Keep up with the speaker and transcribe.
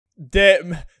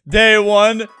Day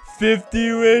 1,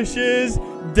 50 wishes.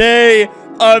 Day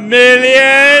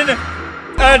 1,000,000.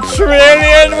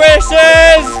 1,000,000,000,000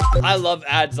 wishes! I love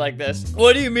ads like this.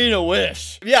 What do you mean a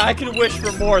wish? Yeah, I can wish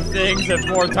for more things if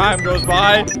more time goes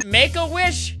by. Make a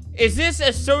wish? Is this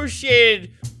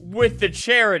associated with the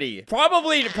charity?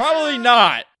 Probably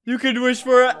not. You can wish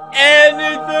for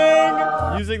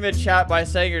anything. Using the chat by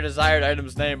saying your desired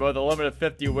item's name with a limit of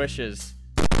 50 wishes.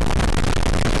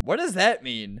 What does that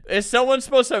mean? Is someone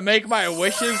supposed to make my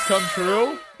wishes come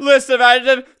true? List of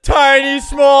items, tiny,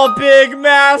 small, big,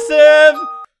 massive.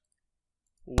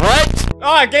 What?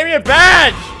 Oh, it gave me a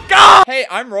badge. Go! Hey,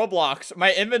 I'm Roblox.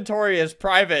 My inventory is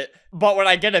private, but when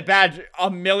I get a badge,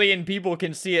 1,000,000 people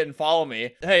can see it and follow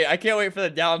me. Hey, I can't wait for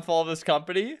the downfall of this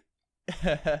company.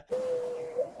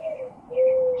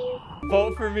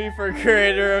 Vote for me for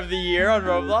creator of the year on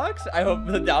Roblox. I hope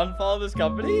for the downfall of this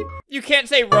company. You can't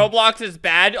say Roblox is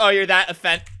bad. Oh, you're that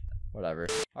offended. Whatever.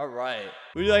 All right.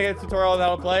 Would you like a tutorial on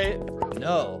how to play?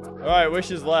 No. All right,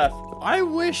 wishes left. I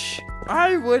wish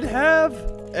I would have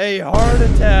a heart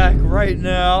attack right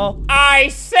now. I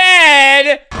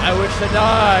said I wish to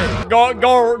die.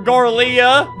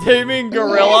 Gorilla. Taming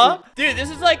gorilla. Dude, this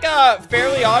is like a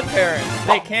Fairly Odd Parents.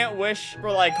 They can't wish for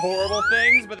like horrible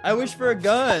things, but I wish for a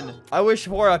gun. I wish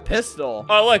for a pistol.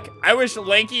 Oh, look. I wish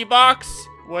Lanky Box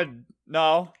would...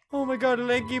 No. Oh my god,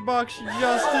 Lanky Box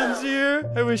Justin's here.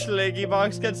 I wish Lanky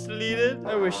Box gets deleted.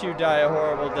 I wish you die a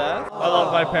horrible death. I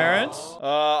love my parents.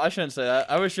 I shouldn't say that.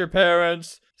 I wish your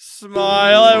parents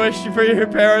smile. I wish for your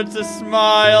parents to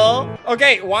smile.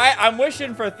 Okay, why? I'm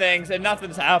wishing for things and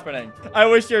nothing's happening. I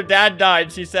wish your dad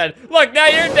died, she said. Look, now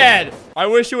you're dead. I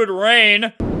wish it would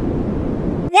rain.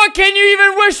 What can you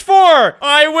even wish for?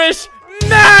 I wish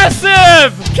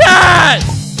massive cat.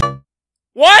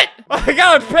 What? I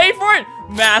gotta pay for it?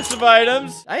 Massive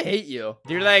items. I hate you.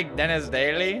 Do you like Dennis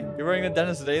Daily? You're wearing the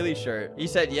Dennis Daily shirt. He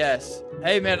said yes.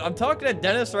 Hey man, I'm talking to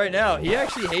Dennis right now. He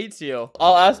actually hates you.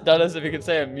 I'll ask Dennis if he can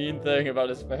say a mean thing about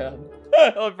his fan.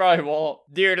 He probably won't.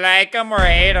 Do you like him or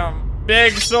hate him?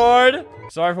 Big sword.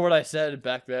 Sorry for what I said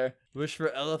back there. Wish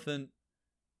for elephant.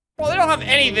 Well, they don't have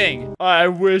anything. I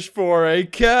wish for a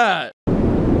cat.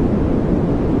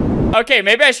 Okay,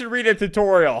 maybe I should read a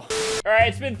tutorial. All right,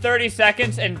 it's been 30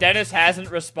 seconds and Dennis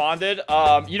hasn't responded.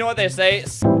 You know what they say?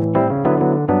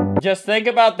 Just think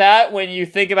about that when you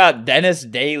think about Dennis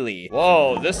Daily.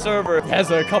 Whoa, this server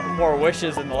has a couple more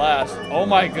wishes than the last. Oh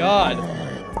my god.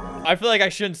 I feel like I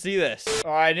shouldn't see this.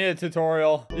 All right, I need a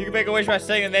tutorial. You can make a wish by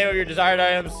saying the name of your desired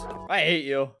items. I hate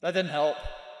you. That didn't help.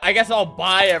 I guess I'll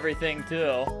buy everything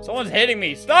too. Someone's hitting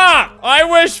me. Stop! I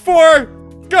wish for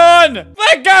gun.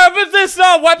 Let go, but this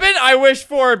weapon. I wish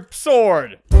for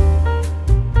sword.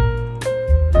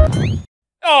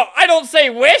 Oh, I don't say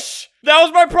wish. That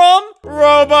was my problem.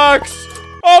 Robux.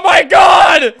 Oh my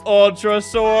god. Ultra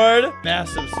sword.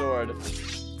 Massive sword.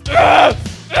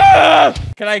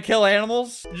 Can I kill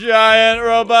animals? Giant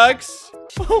Robux.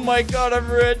 Oh my god, I'm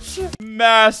rich.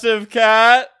 Massive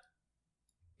cat.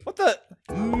 What the?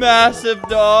 Massive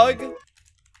dog.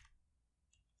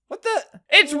 What the?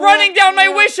 It's running down my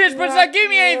wishes, but it's not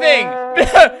giving me anything. 1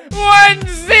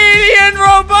 zillion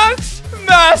Robux.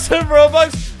 Massive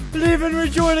Robux. Live and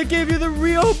rejoice, it gave you the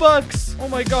real bucks. Oh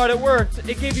my god, it worked.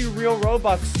 It gave you real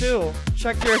Robux too.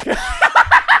 Check your account.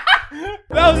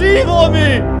 That was evil of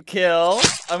me. Kill.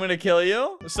 I'm gonna kill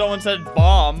you. Someone said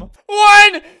bomb.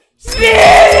 1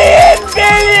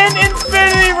 billion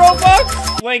infinity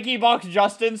Robux. Lanky Box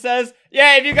Justin says,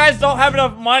 yeah, if you guys don't have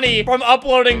enough money from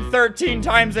uploading 13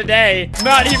 times a day,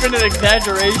 not even an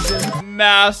exaggeration.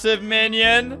 Massive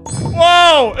minion.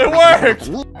 Whoa, it worked.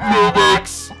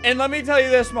 Robux. And let me tell you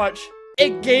this much.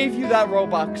 It gave you that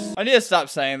Robux. I need to stop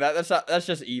saying that. That's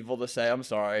just evil to say. I'm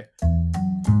sorry.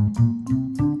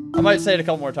 I might say it a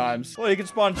couple more times. Well, you can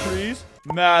spawn trees.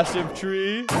 Massive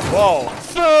tree. Whoa.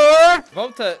 Sir!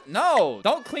 Vote to... No.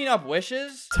 Don't clean up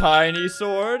wishes. Tiny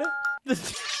sword.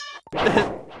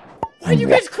 Why'd you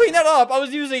guys clean that up? I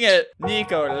was using it.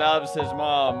 Nico loves his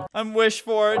mom. I'm wish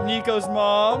for Nico's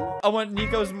mom. I want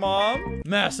Nico's mom.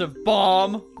 Massive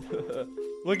bomb.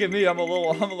 Look at me. I'm a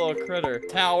little critter.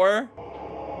 Tower.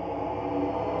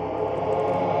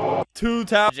 2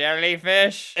 towers.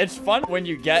 Jellyfish. It's fun when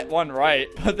you get one right,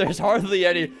 but there's hardly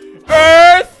any.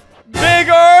 Earth. Big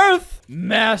Earth.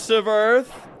 Massive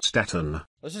Earth. Staten.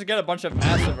 Let's just get a bunch of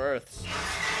massive Earths.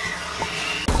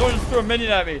 Someone just threw a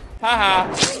minion at me.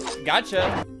 Haha.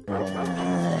 Gotcha.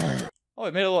 Oh,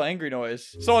 it made a little angry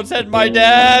noise. Someone said my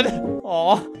dad.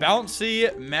 Aw.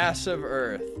 Bouncy massive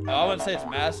Earth. Oh, I wouldn't say it's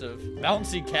massive.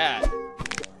 Bouncy cat.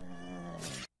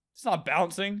 It's not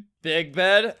bouncing. Big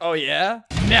bed. Oh, yeah.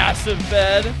 Massive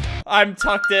bed. I'm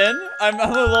tucked in. I'm a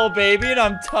little baby and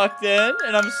I'm tucked in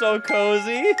and I'm so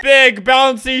cozy. Big,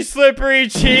 bouncy, slippery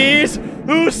cheese.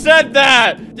 Who said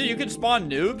that? Dude, you can spawn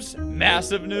noobs.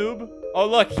 Massive noob. Oh,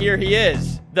 look, here he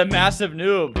is. The massive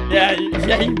noob. Yeah,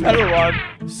 you better run.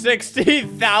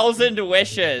 60,000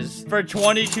 wishes for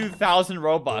 22,000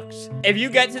 Robux. If you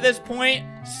get to this point,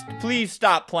 please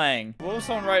stop playing. What was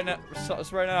someone writing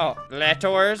right now?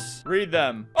 Letters. Read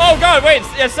them. Oh, God, wait.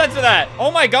 Yeah, censor that.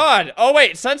 Oh, my God. Oh,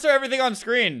 wait. Censor everything on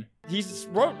screen. He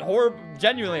wrote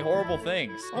genuinely horrible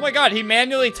things. Oh, my God. He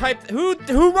manually typed. Who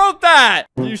wrote that?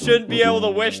 You shouldn't be able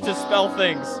to wish to spell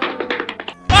things.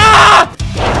 Ah!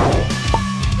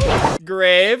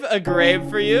 Grave, a grave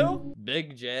for you.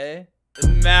 Big J.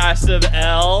 Massive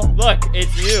L. Look,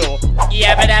 it's you.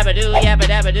 Yabba dabba doo, yabba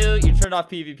dabba doo. You turned off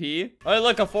PvP. Oh,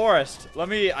 look, a forest.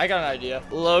 I got an idea.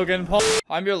 Logan Paul.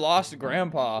 I'm your lost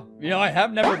grandpa. You know, I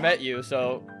have never met you,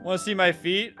 so want to see my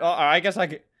feet? Oh, I guess I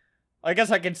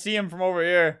can see him from over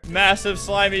here. Massive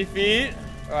slimy feet.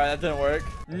 All right, that didn't work.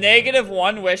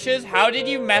 -1 wishes? How did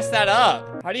you mess that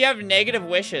up? How do you have negative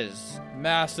wishes?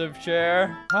 Massive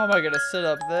chair. How am I gonna sit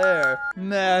up there?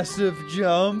 Massive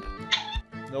jump.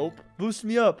 Nope. Boost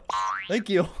me up. Thank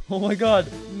you. Oh my God.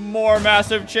 More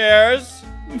massive chairs.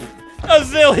 A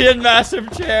zillion massive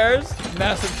chairs.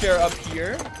 Massive chair up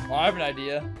here. Oh, I have an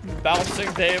idea.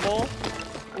 Bouncing table.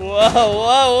 Whoa,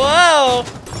 whoa, whoa.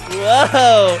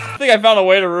 Whoa. I think I found a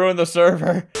way to ruin the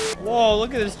server. Whoa,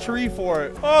 look at this tree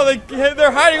fort. Oh,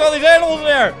 they're hiding all these animals in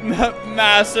there.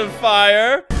 Massive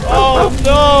fire. Oh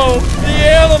no, the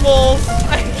animals.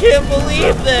 I can't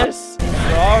believe this.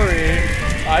 Sorry,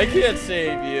 I can't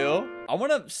save you. I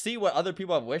want to see what other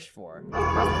people have wished for.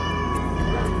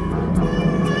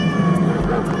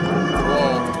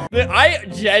 Whoa. I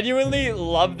genuinely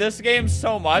love this game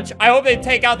so much. I hope they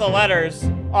take out the letters.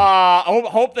 I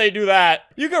hope they do that.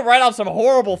 You can write out some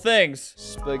horrible things.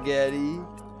 Spaghetti.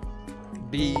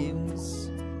 Beans.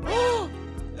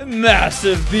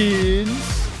 Massive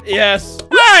beans. Yes.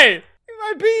 Hey! Get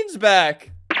my beans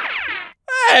back.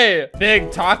 Hey!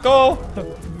 Big taco.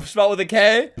 Spelled with a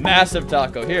K. Massive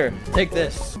taco. Here, take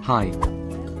this. Hi.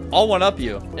 I'll one-up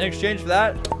you. In exchange for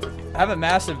that, have a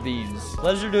massive beans.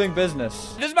 Pleasure doing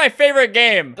business. This is my favorite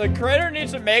game. The creator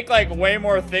needs to make like way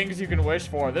more things you can wish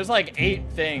for. There's like 8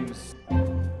 things.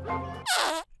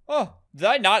 Oh, did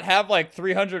I not have like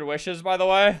 300 wishes, by the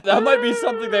way? That might be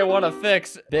something they want to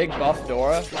fix. Big buff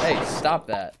Dora. Hey, stop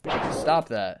that. Stop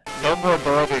that. Number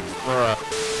Bobby. Oh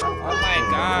my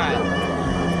God.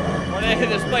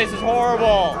 This place is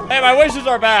horrible. Hey, my wishes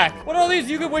are back. What are all these?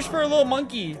 You could wish for a little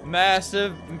monkey.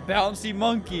 Massive bouncy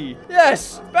monkey.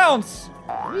 Yes, bounce.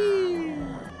 Whee.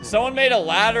 Someone made a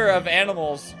ladder of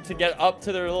animals to get up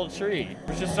to their little tree,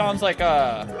 which just sounds like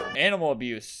animal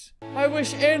abuse. I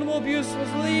wish animal abuse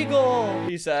was legal,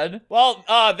 he said. Well,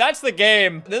 that's the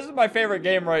game. This is my favorite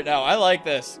game right now. I like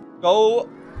this. Go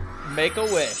make a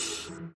wish.